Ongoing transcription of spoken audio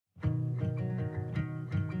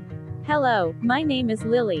Hello, my name is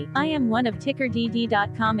Lily. I am one of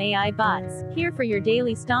TickerDD.com AI bots, here for your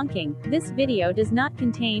daily stonking. This video does not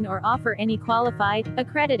contain or offer any qualified,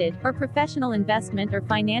 accredited, or professional investment or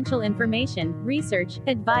financial information, research,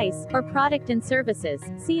 advice, or product and services.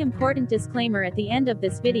 See important disclaimer at the end of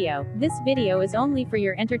this video. This video is only for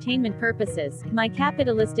your entertainment purposes. My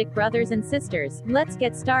capitalistic brothers and sisters, let's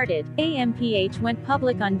get started. AMPH went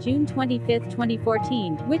public on June 25,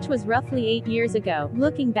 2014, which was roughly 8 years ago.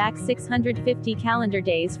 Looking back 650 calendar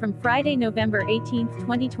days from Friday, November 18,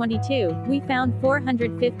 2022, we found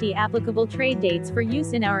 450 applicable trade dates for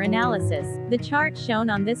use in our analysis. The chart shown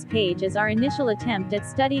on this page is our initial attempt at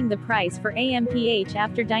studying the price for AMPH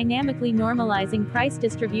after dynamically normalizing price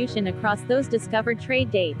distribution across those discovered trade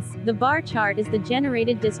dates. The bar chart is the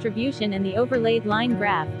generated distribution and the overlaid line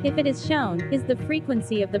graph, if it is shown, is the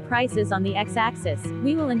frequency of the prices on the x-axis.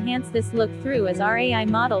 We will enhance this look through as our AI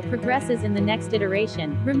model progresses in the next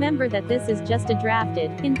iteration. Remember that this is just a drafted,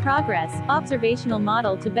 in progress, observational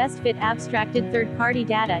model to best fit abstracted third-party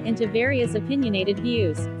data into various opinionated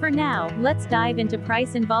views. For now, let's dive into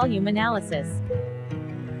price and volume analysis.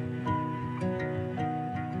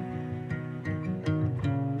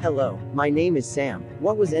 Hello, my name is Sam.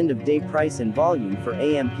 What was end-of-day price and volume for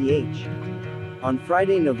AMPH? On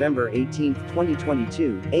Friday, November 18,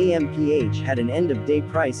 2022, AMPH had an end-of-day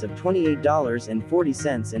price of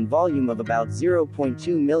 $28.40 and volume of about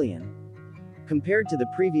 0.2 million. Compared to the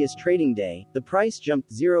previous trading day, the price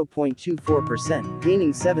jumped 0.24%,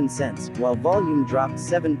 gaining 7 cents, while volume dropped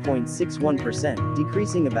 7.61%,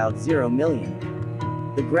 decreasing about 0 million.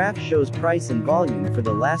 The graph shows price and volume for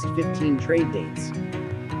the last 15 trade dates.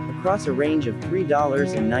 Across a range of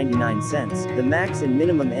 $3.99, the max and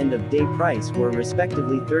minimum end-of-day price were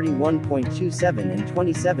respectively 31.27 and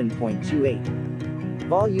 27.28.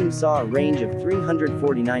 Volume saw a range of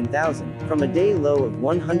 349,000, from a day low of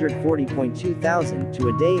 140.2 thousand to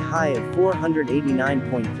a day high of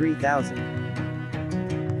 489.3 thousand.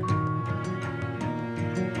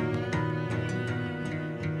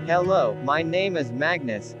 Hello, my name is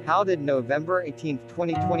Magnus. How did November 18,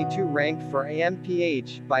 2022 rank for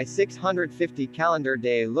AMPH by 650 calendar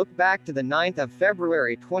day? Look back to the 9th of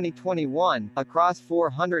February 2021, across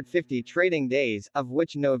 450 trading days, of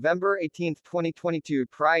which November 18, 2022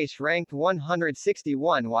 price ranked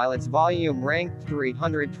 161 while its volume ranked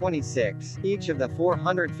 326. Each of the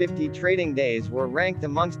 450 trading days were ranked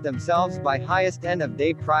amongst themselves by highest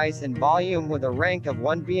end-of-day price and volume, with a rank of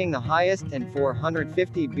 1 being the highest and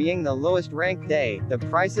 450 being the lowest ranked day. The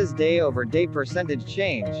price's day-over-day percentage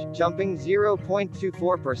change, jumping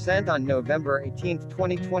 0.24% on November 18,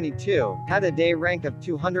 2022, had a day rank of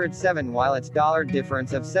 207 while its dollar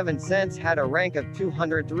difference of 7 cents had a rank of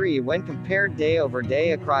 203 when compared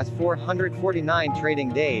day-over-day across 449 trading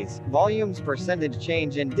days. Volume's percentage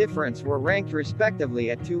change and difference were ranked respectively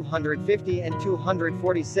at 250 and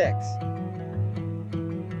 246.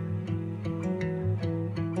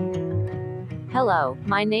 Hello,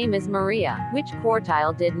 my name is Maria. Which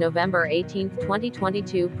quartile did November 18,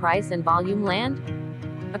 2022 price and volume land?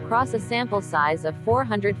 Across a sample size of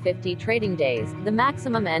 450 trading days, the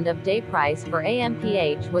maximum end-of-day price for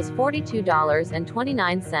AMPH was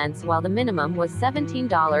 $42.29 while the minimum was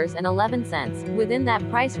 $17.11. Within that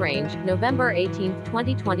price range, November 18,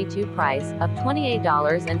 2022 price, of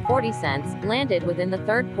 $28.40, landed within the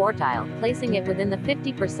third quartile, placing it within the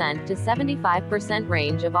 50% to 75%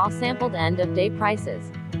 range of all sampled end-of-day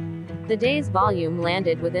prices. The day's volume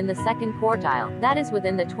landed within the second quartile, that is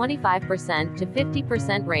within the 25% to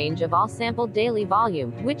 50% range of all sampled daily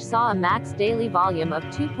volume, which saw a max daily volume of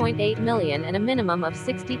 2.8 million and a minimum of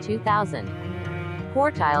 62,000.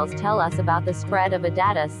 Quartiles tell us about the spread of a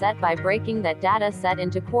data set by breaking that data set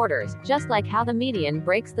into quarters, just like how the median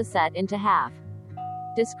breaks the set into half.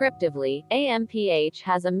 Descriptively, AMPH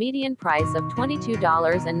has a median price of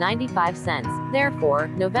 $22.95, therefore,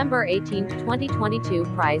 November 18, 2022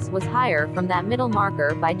 price was higher from that middle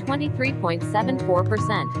marker by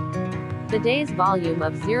 23.74%. The day's volume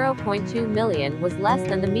of 0.2 million was less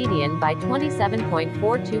than the median by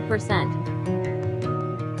 27.42%.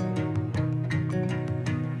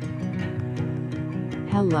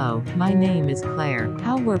 Hello, my name is Claire.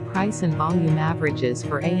 How were price and volume averages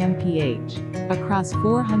for AMPH? Across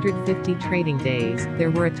 450 trading days,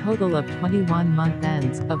 there were a total of 21 month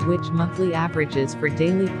ends, of which monthly averages for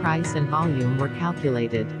daily price and volume were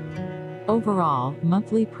calculated. Overall,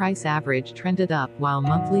 monthly price average trended up while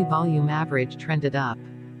monthly volume average trended up.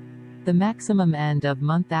 The maximum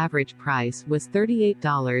end-of-month average price was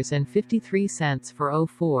 $38.53 for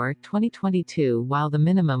 04/2022 while the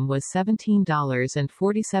minimum was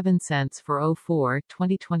 $17.47 for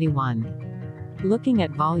 04/2021. Looking at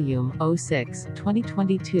volume, 06,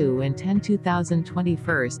 2022 and 10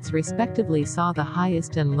 2021 respectively saw the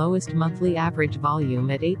highest and lowest monthly average volume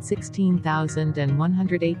at 816,000 and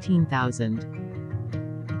 118,000.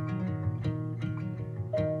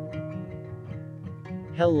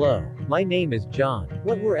 Hello, my name is John.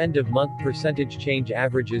 What were end-of-month percentage change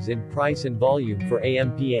averages in price and volume for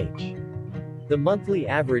AMPH? The monthly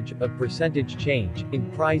average of percentage change, in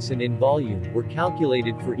price and in volume, were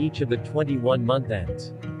calculated for each of the 21 month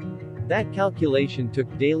ends. That calculation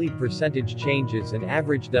took daily percentage changes and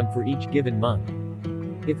averaged them for each given month.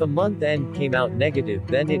 If a month end came out negative,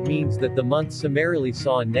 then it means that the month summarily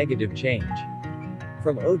saw a negative change.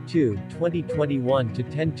 From 02/2021 to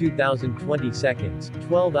 10/2020,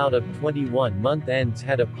 12 out of 21 month ends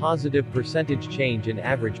had a positive percentage change in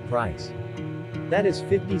average price. That is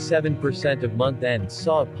 57% of month ends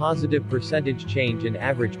saw a positive percentage change in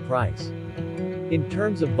average price. In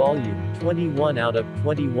terms of volume, 21 out of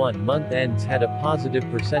 21 month ends had a positive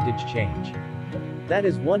percentage change. That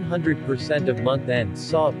is 100% of month ends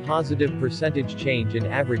saw a positive percentage change in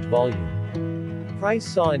average volume. Price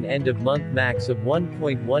saw an end-of-month max of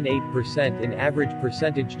 1.18% in average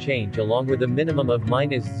percentage change along with a minimum of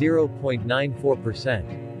 -0.94%.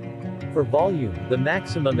 For volume, the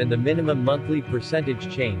maximum and the minimum monthly percentage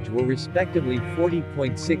change were respectively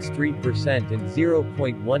 40.63% and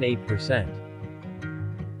 0.18%.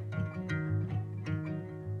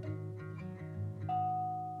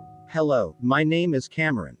 Hello, my name is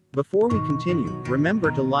Cameron. Before we continue,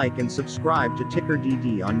 remember to like and subscribe to Ticker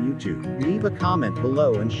DD on YouTube. Leave a comment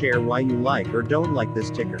below and share why you like or don't like this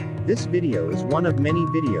ticker. This video is one of many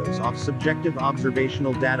videos off subjective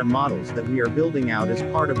observational data models that we are building out as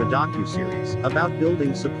part of a docu-series about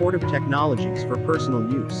building supportive technologies for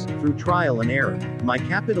personal use, through trial and error. My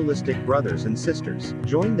capitalistic brothers and sisters,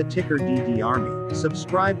 join the Ticker DD army.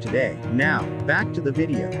 Subscribe today. Now, back to the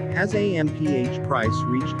video. Has AMPH price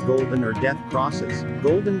reached golden or death crosses?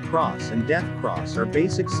 Golden cross and death cross are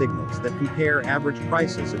basic signals that compare average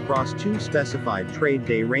prices across two specified trade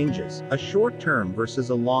day ranges, a short-term versus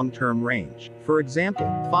a long-term range. For example,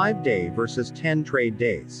 5-day versus 10 trade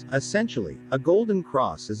days. Essentially, a golden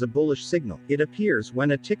cross is a bullish signal. It appears when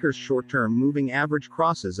a ticker's short-term moving average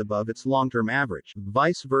crosses above its long-term average.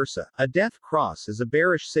 Vice versa, a death cross is a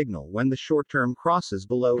bearish signal when the short-term crosses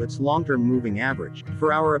below its long-term moving average.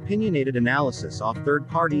 For our opinionated analysis off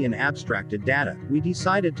third-party and abstracted data, we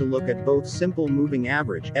decided to look at both simple moving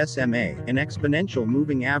average (SMA) and exponential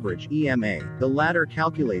moving average (EMA). The latter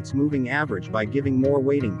calculates moving average by giving more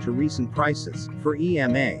weighting to recent prices. For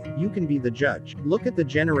EMA, you can be the judge. Look at the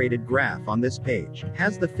generated graph on this page.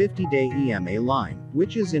 Has the 50-day EMA line,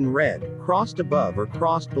 which is in red, crossed above or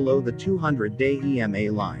crossed below the 200-day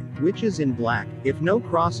EMA line, which is in black? If no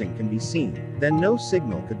crossing can be seen, then no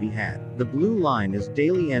signal could be had. The blue line is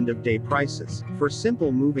daily end-of-day prices. For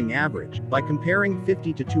simple moving average, by comparing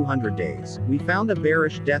 50 to 200 days, we found a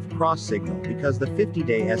bearish death cross signal because the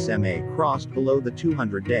 50-day SMA crossed below the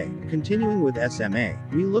 200-day. Continuing with SMA,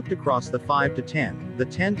 we looked across the 5 to 10, the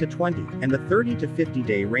 10 to 20, and the 30 to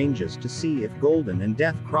 50-day ranges to see if golden and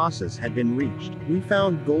death crosses had been reached. We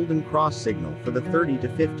found golden cross signal for the 30 to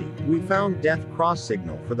 50. We found death cross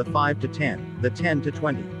signal for the 5 to 10, the 10 to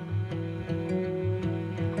 20.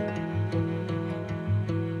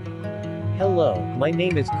 Hello, my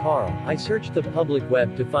name is Carl. I searched the public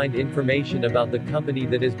web to find information about the company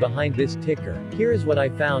that is behind this ticker. Here is what I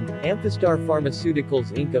found. Amphastar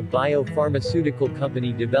Pharmaceuticals Inc. a biopharmaceutical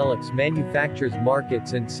company develops, manufactures,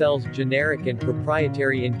 markets and sells generic and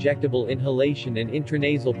proprietary injectable inhalation and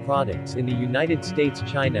intranasal products in the United States,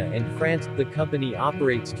 China and France. The company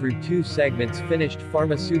operates through two segments: finished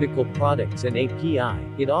pharmaceutical products and API.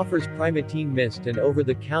 It offers Primatene Mist, an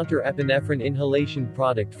over-the-counter epinephrine inhalation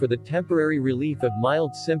product for the temporary relief of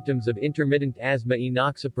mild symptoms of intermittent asthma;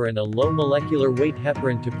 enoxaparin, a low molecular weight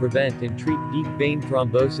heparin to prevent and treat deep vein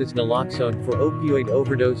thrombosis; naloxone for opioid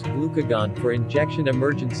overdose; glucagon for injection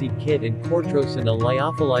emergency kit; and cortrosyn, a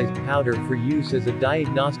lyophilized powder for use as a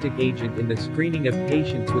diagnostic agent in the screening of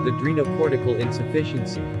patients with adrenocortical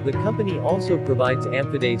insufficiency. The company also provides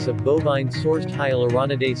amphadase, a bovine-sourced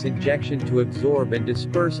hyaluronidase injection to absorb and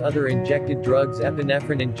disperse other injected drugs;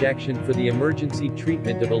 epinephrine injection for the emergency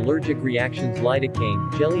treatment of allergic reactions reactions.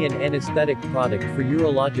 Lidocaine jelly, an anesthetic product for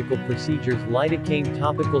urological procedures. Lidocaine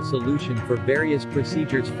topical solution for various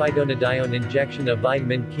procedures. Phytonadione injection, a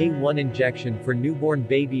vitamin K1 injection for newborn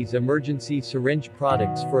babies. Emergency syringe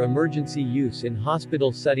products for emergency use in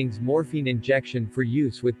hospital settings. Morphine injection for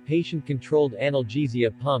use with patient-controlled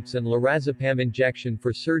analgesia pumps, and lorazepam injection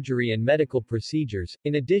for surgery and medical procedures.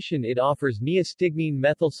 In addition, it offers neostigmine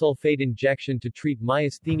methylsulfate injection to treat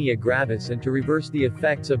myasthenia gravis and to reverse the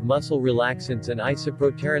effects of muscle relaxants, and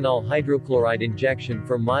isoproterenol hydrochloride injection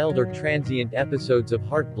for mild or transient episodes of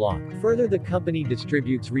heart block. Further, the company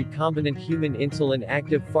distributes recombinant human insulin,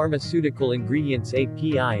 active pharmaceutical ingredients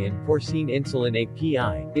API, and porcine insulin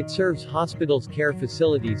API. It serves hospitals, care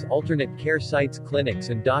facilities, alternate care sites, clinics,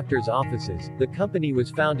 and doctors' offices. The company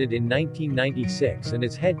was founded in 1996 and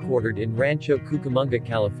is headquartered in Rancho Cucamonga,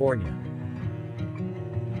 California.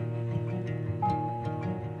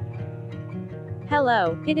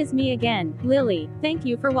 Hello, it is me again, Lily. Thank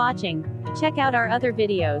you for watching. Check out our other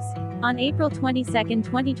videos. On April 22,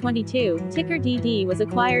 2022, ticker DD was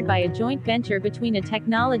acquired by a joint venture between a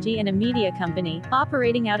technology and a media company,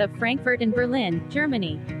 operating out of Frankfurt and Berlin,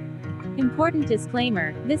 Germany. Important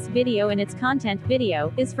disclaimer, this video and its content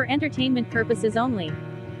video is for entertainment purposes only.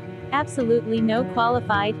 Absolutely no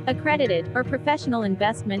qualified, accredited, or professional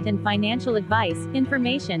investment and financial advice,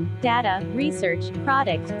 information, data, research,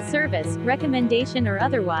 product, service, recommendation or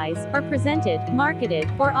otherwise, are presented, marketed,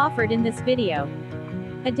 or offered in this video.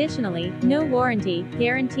 Additionally, no warranty,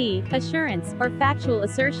 guarantee, assurance, or factual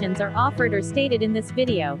assertions are offered or stated in this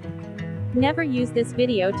video. Never use this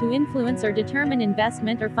video to influence or determine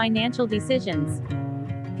investment or financial decisions.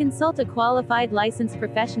 Consult a qualified licensed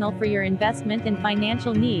professional for your investment and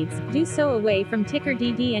financial needs. Do so away from ticker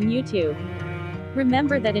DD and YouTube.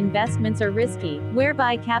 Remember that investments are risky,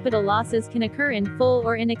 whereby capital losses can occur in full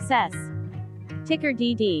or in excess. Ticker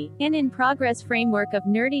DD, an in-progress framework of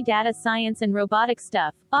nerdy data science and robotic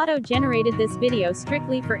stuff, auto-generated this video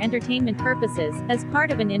strictly for entertainment purposes, as part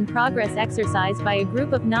of an in-progress exercise by a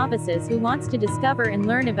group of novices who wants to discover and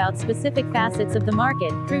learn about specific facets of the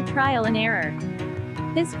market, through trial and error.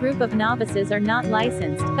 This group of novices are not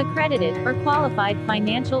licensed, accredited, or qualified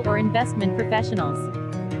financial or investment professionals.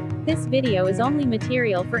 This video is only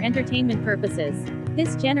material for entertainment purposes.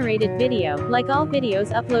 This generated video, like all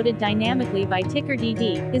videos uploaded dynamically by ticker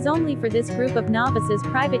DD, is only for this group of novices'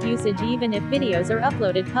 private usage, even if videos are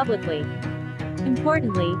uploaded publicly.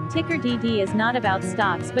 Importantly, ticker DD is not about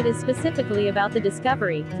stocks but is specifically about the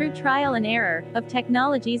discovery, through trial and error, of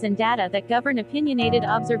technologies and data that govern opinionated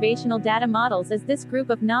observational data models, as this group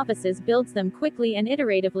of novices builds them quickly and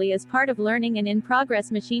iteratively as part of learning and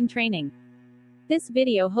in-progress machine training. This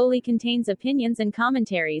video wholly contains opinions and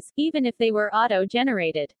commentaries, even if they were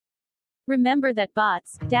auto-generated. Remember that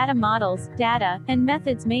bots, data models, data, and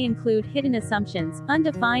methods may include hidden assumptions,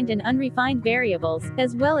 undefined and unrefined variables,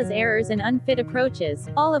 as well as errors and unfit approaches,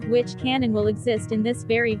 all of which can and will exist in this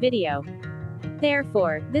very video.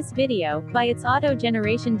 Therefore, this video, by its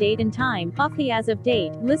auto-generation date and time, off the as-of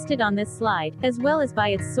date, listed on this slide, as well as by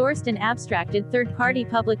its sourced and abstracted third-party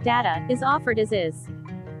public data, is offered as is.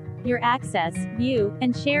 Your access, view,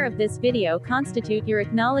 and share of this video constitute your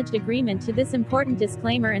acknowledged agreement to this important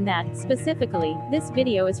disclaimer, and that, specifically, this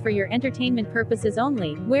video is for your entertainment purposes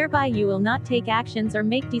only, whereby you will not take actions or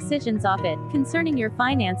make decisions off it, concerning your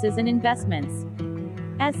finances and investments.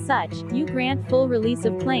 As such, you grant full release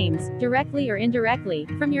of claims, directly or indirectly,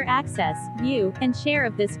 from your access, view, and share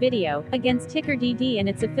of this video, against ticker DD and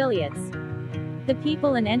its affiliates. The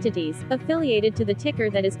people and entities affiliated to the ticker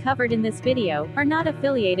that is covered in this video are not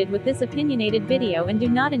affiliated with this opinionated video and do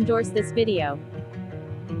not endorse this video.